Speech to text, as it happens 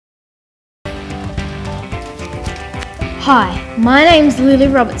Hi, my name's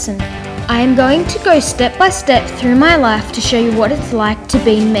Lilli Robertson. I am going to go step by step through my life to show you what it's like to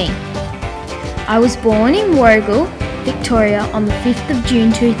be me. I was born in Warragul, Victoria on the 5th of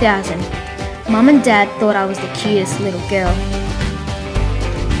June 2000. Mum and Dad thought I was the cutest little girl.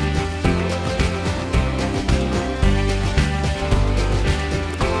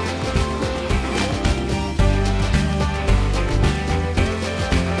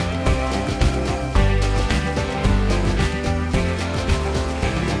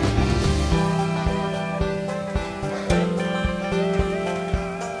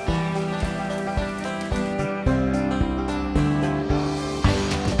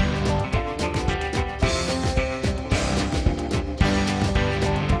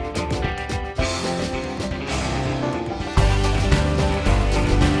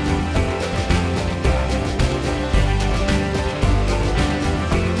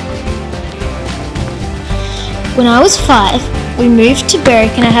 When I was 5, we moved to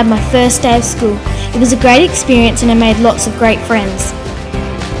Berwick and I had my first day of school. It was a great experience and I made lots of great friends.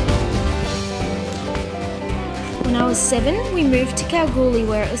 When I was 7, we moved to Kalgoorlie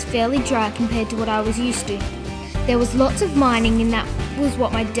where it was fairly dry compared to what I was used to. There was lots of mining and that was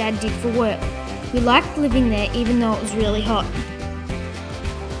what my dad did for work. We liked living there even though it was really hot.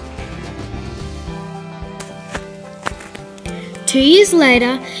 Two years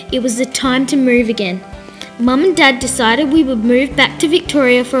later, it was the time to move again. Mum and Dad decided we would move back to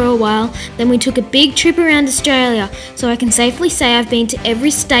Victoria for a while, then we took a big trip around Australia, so I can safely say I've been to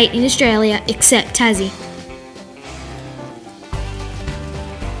every state in Australia except Tassie.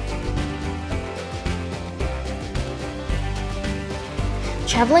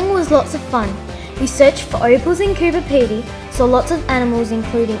 Travelling was lots of fun. We searched for opals in Coober Pedy, saw lots of animals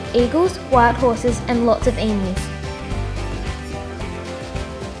including eagles, wild horses and lots of emus.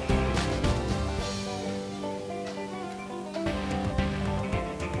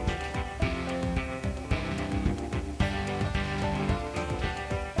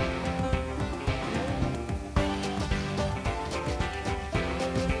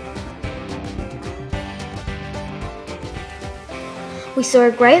 We saw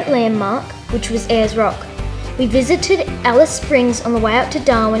a great landmark, which was Ayers Rock. We visited Alice Springs on the way up to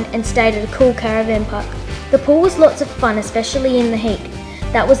Darwin and stayed at a cool caravan park. The pool was lots of fun, especially in the heat.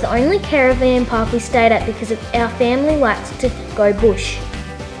 That was the only caravan park we stayed at because our family likes to go bush.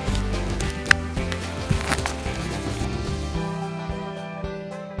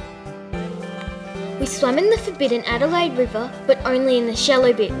 We swam in the forbidden Adelaide River, but only in the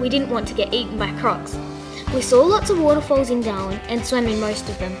shallow bit. We didn't want to get eaten by crocs. We saw lots of waterfalls in Darwin and swam in most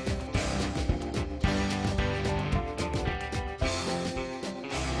of them.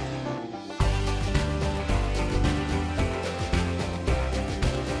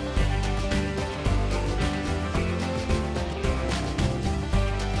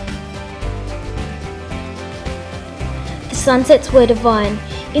 The sunsets were divine.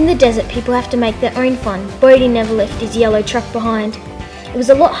 In the desert, people have to make their own fun. Bodie never left his yellow truck behind. It was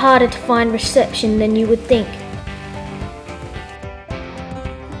a lot harder to find reception than you would think.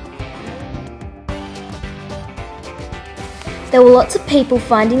 There were lots of people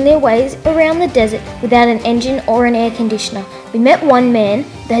finding their ways around the desert without an engine or an air conditioner. We met one man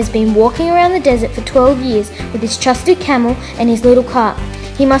that has been walking around the desert for 12 years with his trusted camel and his little cart.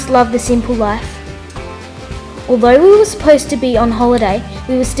 He must love the simple life. Although we were supposed to be on holiday,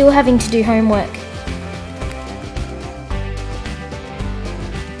 we were still having to do homework.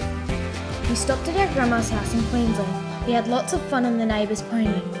 We stopped at our grandma's house in Queensland. We had lots of fun on the neighbour's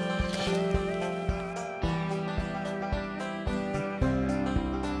pony.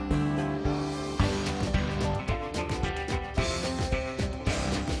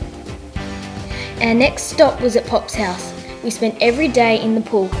 Our next stop was at Pop's house. We spent every day in the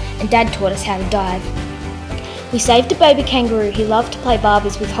pool and Dad taught us how to dive. We saved a baby kangaroo who loved to play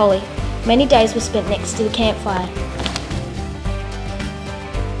Barbies with Holly. Many days were spent next to the campfire.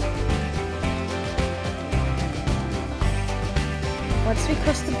 Once we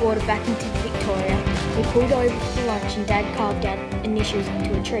crossed the border back into Victoria, we pulled over for lunch and Dad carved out initials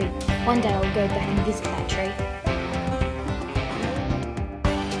into a tree. One day I'll go back and visit that tree.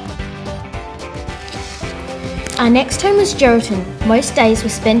 Our next home was Geraldton. Most days were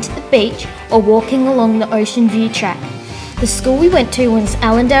spent at the beach or walking along the Ocean View track. The school we went to was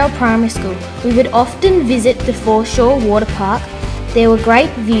Allendale Primary School. We would often visit the Foreshore Water Park. There were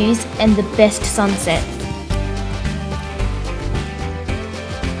great views and the best sunsets.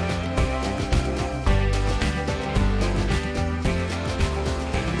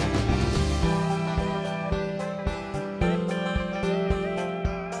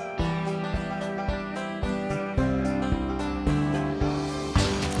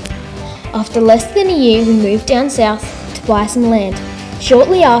 After less than a year, we moved down south to buy some land.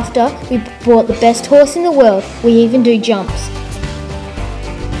 Shortly after, we bought the best horse in the world. We even do jumps.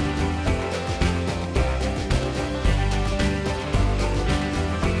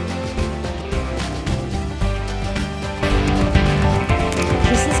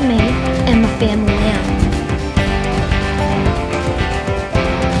 This is me and my family now.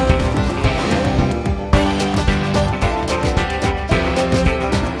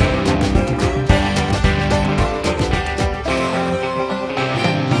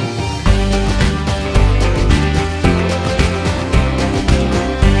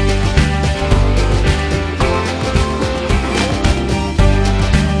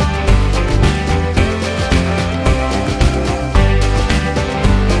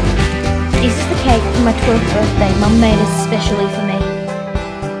 This is the cake for my 12th birthday. Mum made it especially for me.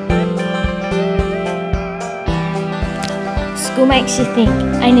 School makes you think.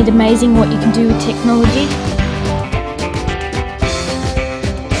 Ain't it amazing what you can do with technology?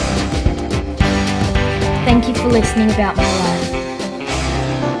 Thank you for listening about my life.